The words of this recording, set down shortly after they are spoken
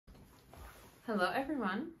Hello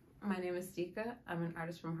everyone, my name is Deka. I'm an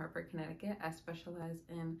artist from Hartford, Connecticut. I specialize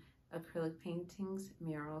in acrylic paintings,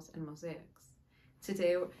 murals, and mosaics.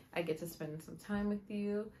 Today I get to spend some time with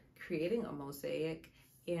you creating a mosaic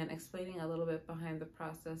and explaining a little bit behind the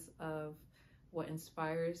process of what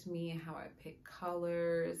inspires me, how I pick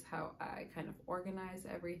colors, how I kind of organize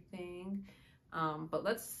everything. But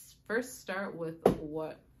let's first start with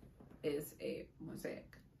what is a mosaic.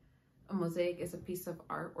 A mosaic is a piece of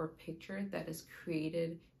art or picture that is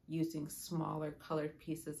created using smaller colored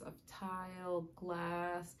pieces of tile,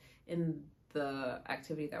 glass, in the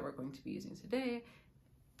activity that we're going to be using today,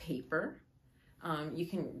 paper. You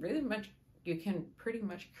can pretty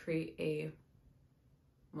much create a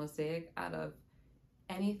mosaic out of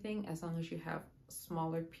anything as long as you have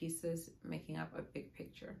smaller pieces making up a big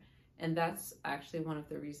picture. And that's actually one of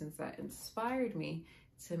the reasons that inspired me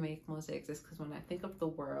to make mosaics, is because when I think of the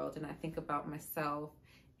world and I think about myself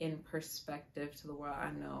in perspective to the world,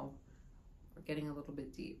 I know we're getting a little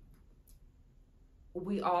bit deep.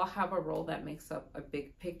 We all have a role that makes up a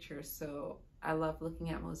big picture. So I love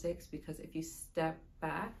looking at mosaics because if you step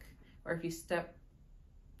back, or if you step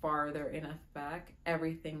farther enough back,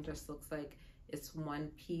 everything just looks like it's one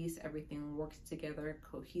piece. Everything works together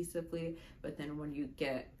cohesively. But then when you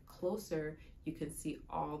get closer, you can see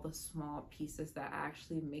all the small pieces that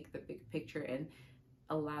actually make the big picture and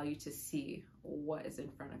allow you to see what is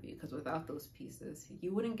in front of you. Because without those pieces,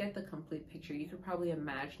 you wouldn't get the complete picture. You could probably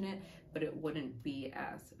imagine it, but it wouldn't be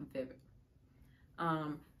as vivid.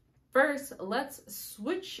 First, let's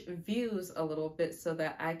switch views a little bit so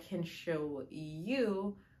that I can show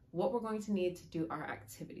you what we're going to need to do our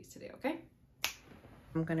activities today, okay?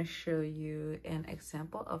 I'm going to show you an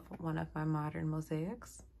example of one of my modern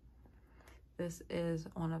mosaics. This is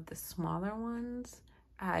one of the smaller ones.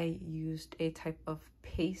 I used a type of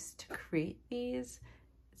paste to create these.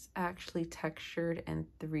 It's actually textured and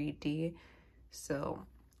 3D. So,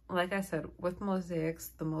 like I said, with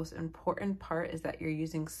mosaics, the most important part is that you're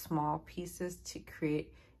using small pieces to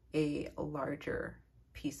create a larger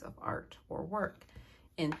piece of art or work.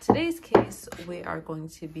 In today's case, we are going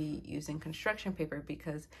to be using construction paper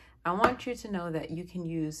because I want you to know that you can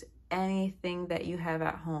use anything that you have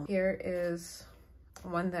at home. Here is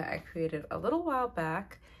one that I created a little while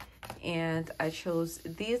back, and I chose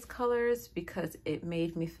these colors because it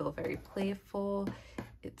made me feel very playful.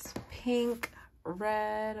 It's pink,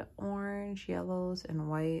 red, orange, yellows, and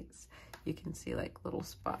whites. You can see like little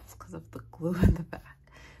spots because of the glue in the back.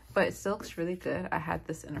 But it still looks really good. I had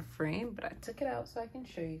this in a frame, but I took it out so I can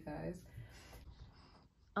show you guys.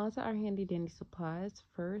 Onto our handy dandy supplies.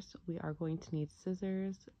 First, we are going to need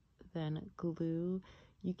scissors, then glue.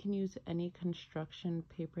 You can use any construction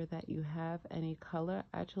paper that you have, any color.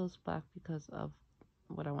 I chose black because of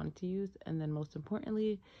what I wanted to use. And then most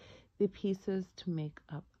importantly, the pieces to make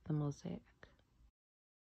up the mosaic.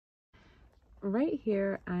 Right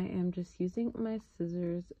here, I am just using my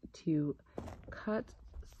scissors to cut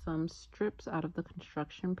some strips out of the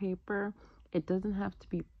construction paper. It doesn't have to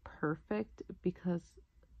be perfect because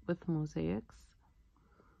with mosaics,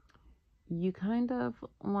 you kind of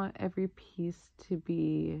want every piece to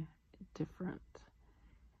be different,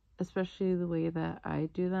 especially the way that I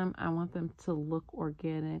do them. I want them to look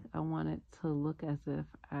organic. I want it to look as if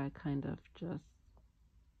I kind of just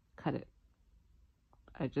cut it.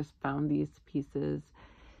 I just found these pieces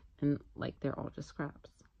and like they're all just scraps.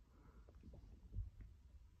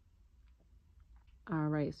 All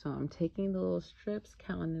right, so I'm taking the little strips,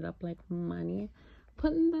 counting it up like money,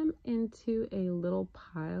 putting them into a little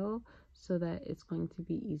pile so that it's going to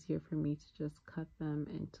be easier for me to just cut them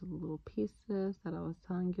into the little pieces that I was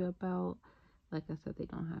telling you about. Like I said, they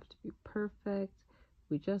don't have to be perfect.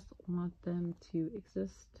 We just want them to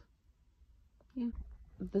exist. Yeah,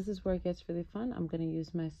 this is where it gets really fun. I'm going to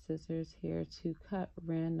use my scissors here to cut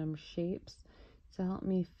random shapes to help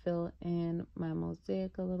me fill in my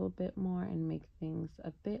mosaic a little bit more and make things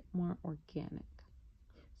a bit more organic.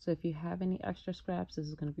 So if you have any extra scraps, this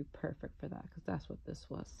is going to be perfect for that because that's what this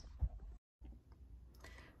was.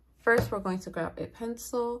 First, we're going to grab a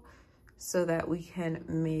pencil so that we can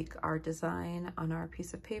make our design on our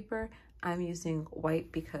piece of paper. I'm using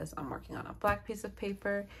white because I'm working on a black piece of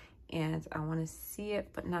paper and I want to see it,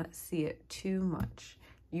 but not see it too much.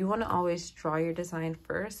 You want to always draw your design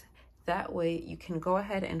first. That way you can go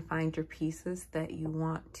ahead and find your pieces that you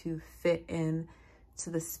want to fit in to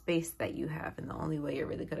the space that you have. And the only way you're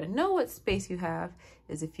really going to know what space you have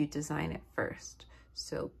is if you design it first.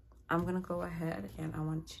 So I'm going to go ahead and I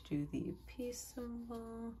want to do the peace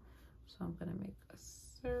symbol. So I'm going to make a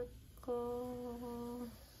circle.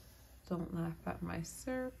 Don't laugh at my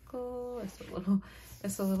circle.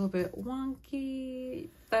 It's a little bit wonky.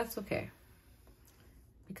 That's okay,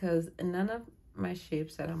 because none of my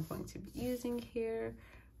shapes that I'm going to be using here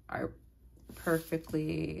are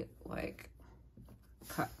perfectly like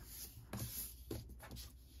cut.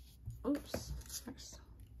 Oops.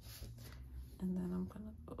 And then I'm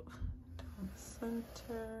gonna go down the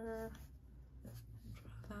center,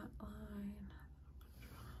 draw that line,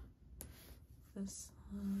 draw this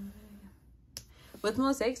line. With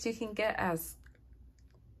mosaics, you can get as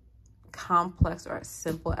complex or as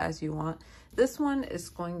simple as you want. This one is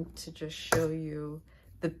going to just show you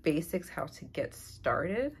the basics, how to get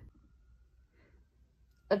started.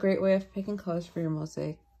 A great way of picking colors for your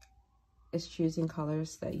mosaic is choosing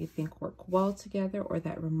colors that you think work well together or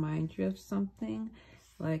that remind you of something.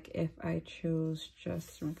 Like if I chose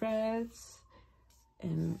just reds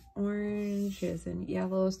and oranges and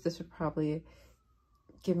yellows, this would probably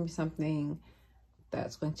give me something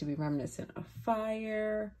that's going to be reminiscent of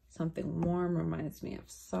fire. Something warm reminds me of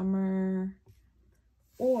summer.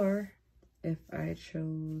 Or if I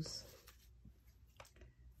chose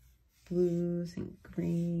blues and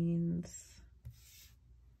greens,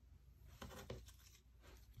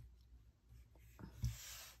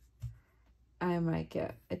 I might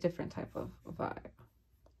get a different type of vibe.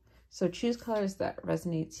 So choose colors that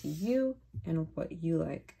resonate to you and what you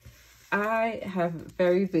like. I have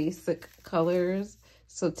very basic colors.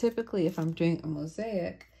 So typically if I'm doing a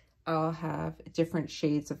mosaic, I'll have different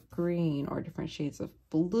shades of green or different shades of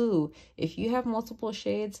blue. If you have multiple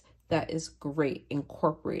shades, that is great.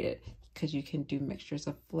 Incorporate it, because you can do mixtures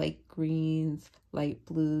of light greens, light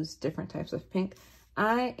blues, different types of pink.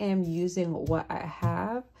 I am using what I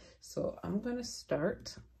have. So I'm going to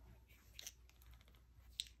start.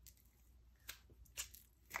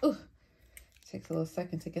 Oh, takes a little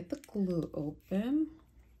second to get the glue open.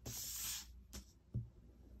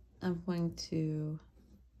 I'm going to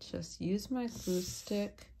just use my glue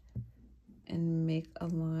stick and make a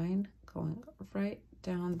line going right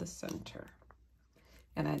down the center.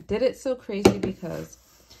 And I did it so crazy because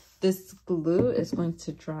this glue is going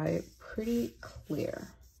to dry pretty clear.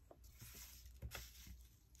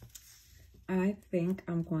 I think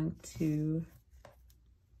I'm going to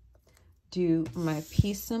do my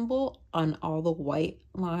peace symbol on all the white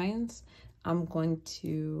lines. I'm going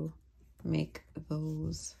to make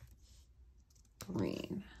those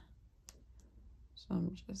green. So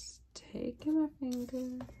I'm just taking my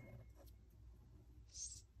finger,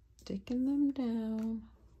 sticking them down,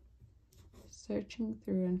 searching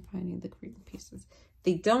through and finding the green pieces.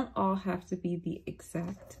 They don't all have to be the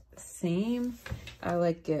exact same. I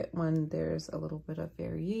like it when there's a little bit of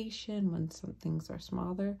variation, when some things are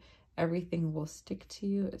smaller. Everything will stick to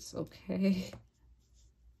you. It's okay.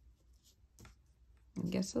 It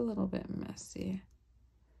gets a little bit messy.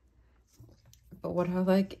 But what I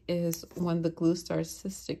like is when the glue starts to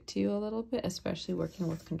stick to you a little bit, especially working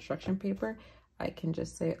with construction paper, I can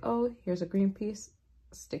just say, oh, here's a green piece,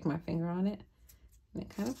 stick my finger on it. And it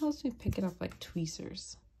kind of helps me pick it up like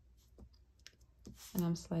tweezers. And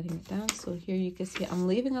I'm sliding it down. So here you can see I'm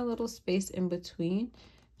leaving a little space in between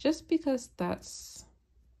just because that's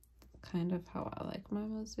kind of how I like my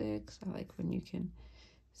mosaics. I like when you can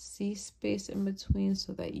see space in between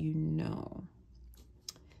so that you know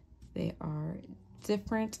they are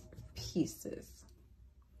different pieces.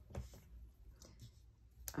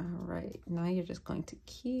 All right, now you're just going to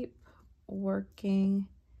keep working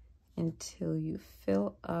until you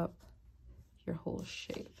fill up your whole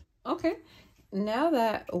shape. Okay, now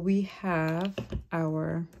that we have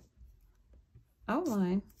our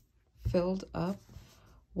outline filled up,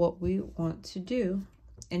 what we want to do,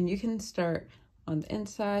 and you can start on the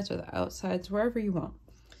insides or the outsides, wherever you want.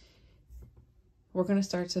 We're going to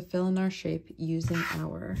start to fill in our shape using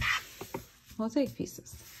our mosaic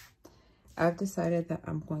pieces. I've decided that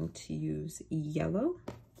I'm going to use yellow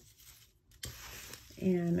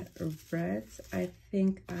and reds. I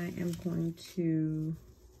think I am going to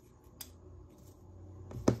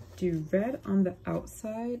do red on the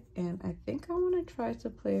outside, and I think I want to try to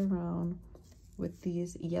play around with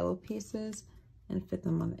these yellow pieces and fit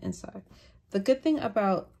them on the inside. The good thing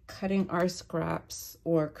about cutting our scraps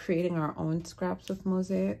or creating our own scraps with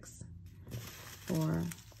mosaics or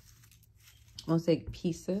mosaic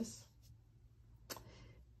pieces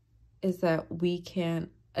is that we can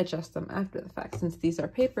adjust them after the fact. Since these are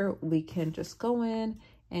paper, we can just go in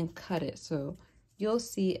and cut it. So you'll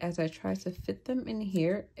see as I try to fit them in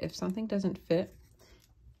here, if something doesn't fit,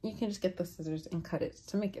 you can just get the scissors and cut it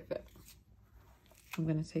to make it fit. I'm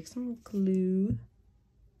going to take some glue,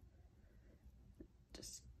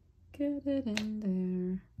 just get it in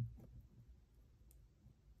there.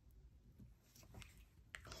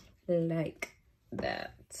 like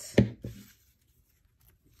that.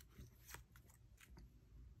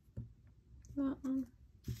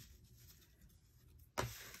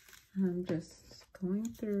 I'm just going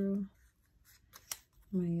through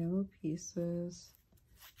my yellow pieces,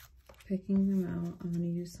 picking them out. I'm going to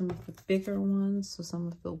use some of the bigger ones, so some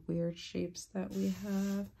of the weird shapes that we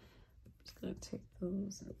have. I'm just going to take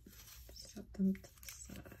those and set them to the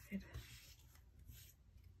side.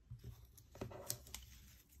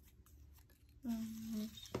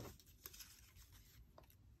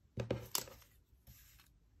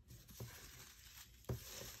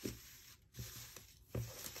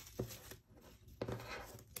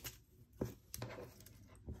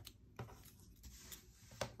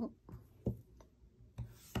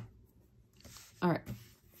 All right,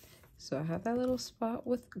 so I have that little spot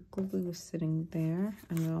with glue sitting there,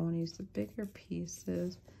 and now I want to use the bigger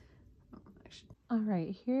pieces. All right,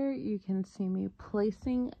 here you can see me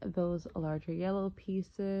placing those larger yellow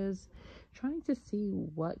pieces, trying to see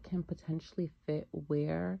what can potentially fit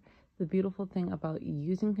where. The beautiful thing about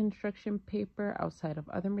using construction paper outside of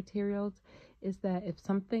other materials is that if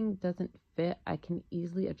something doesn't fit, I can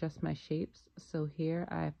easily adjust my shapes. So here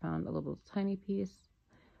I found a little tiny piece.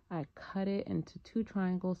 I cut it into 2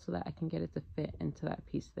 triangles so that I can get it to fit into that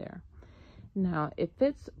piece there. Now it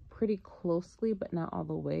fits pretty closely, but not all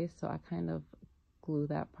the way. So I kind of glue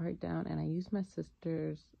that part down, and I use my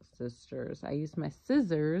scissors to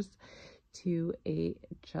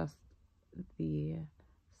adjust the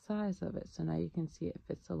size of it. So now you can see it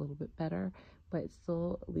fits a little bit better, but it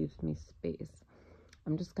still leaves me space.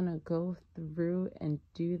 I'm just gonna go through and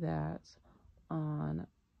do that on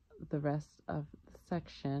the rest of the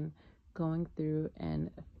section, going through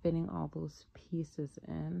and fitting all those pieces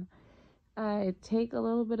in. I take a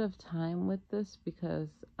little bit of time with this because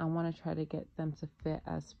I want to try to get them to fit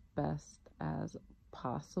as best as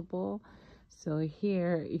possible. So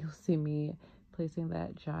here you'll see me placing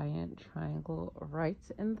that giant triangle right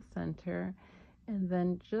in the center, and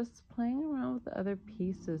then just playing around with the other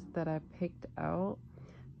pieces that I picked out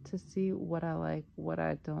to see what I like, what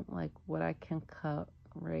I don't like, what I can cut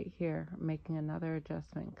right here, making another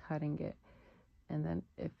adjustment, cutting it, and then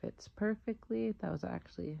it fits perfectly. That was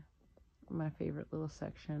actually my favorite little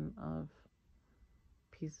section of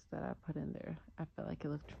pieces that I put in there. I felt like it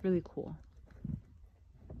looked really cool.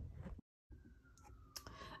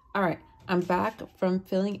 All right, I'm back from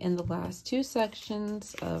filling in the last 2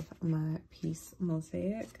 sections of my piece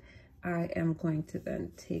mosaic. I am going to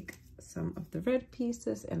then take some of the red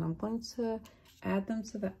pieces and I'm going to add them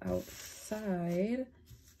to the outside.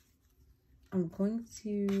 I'm going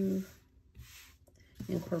to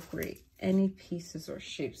incorporate any pieces or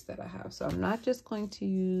shapes that I have. So I'm not just going to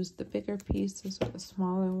use the bigger pieces or the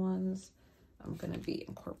smaller ones. I'm going to be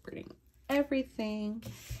incorporating everything.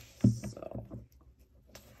 So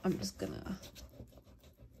I'm just going to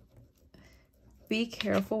be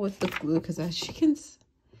careful with the glue because as you can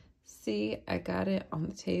see, I got it on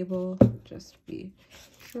the table. Just be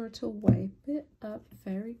sure to wipe it up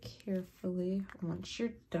very carefully once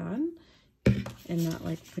you're done, and not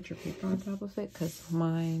like put your paper on top of it, because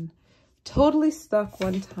mine totally stuck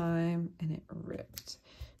one time and it ripped.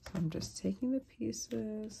 So I'm just taking the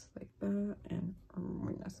pieces like that, and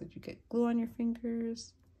when that's what you get glue on your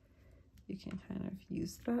fingers, you can kind of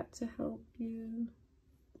use that to help you.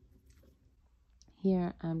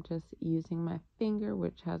 Here I'm just using my finger,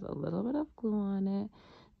 which has a little bit of glue on it,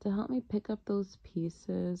 to help me pick up those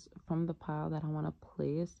pieces from the pile that I want to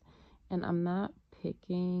place. And I'm not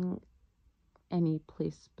picking any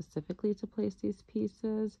place specifically to place these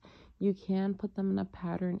pieces. You can put them in a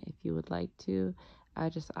pattern if you would like to. I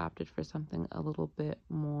just opted for something a little bit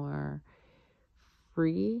more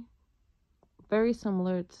free, very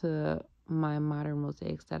similar to my modern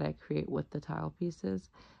mosaics that I create with the tile pieces.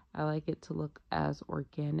 I like it to look as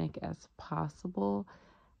organic as possible.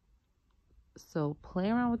 So play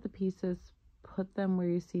around with the pieces, put them where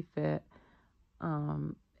you see fit,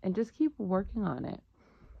 and just keep working on it.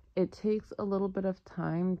 It takes a little bit of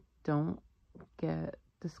time. Don't get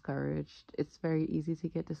discouraged. It's very easy to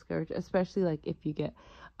get discouraged, especially like if you get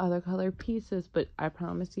other color pieces, but I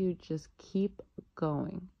promise you, just keep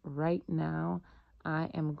going. Right now, I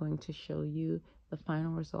am going to show you the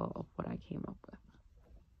final result of what I came up with.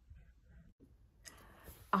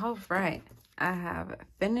 All right, I have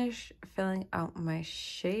finished filling out my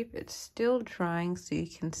shape. It's still drying, so you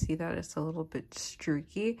can see that it's a little bit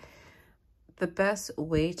streaky. The best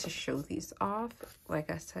way to show these off,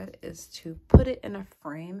 like I said, is to put it in a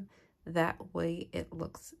frame. That way it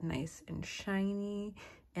looks nice and shiny,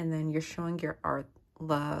 and then you're showing your art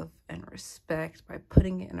love and respect by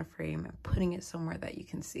putting it in a frame and putting it somewhere that you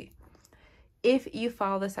can see. If you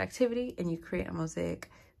follow this activity and you create a mosaic,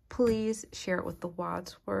 please share it with the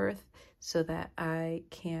Wadsworth so that I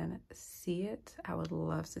can see it. I would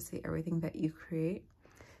love to see everything that you create.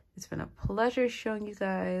 It's been a pleasure showing you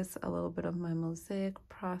guys a little bit of my mosaic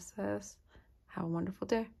process. Have a wonderful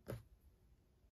day.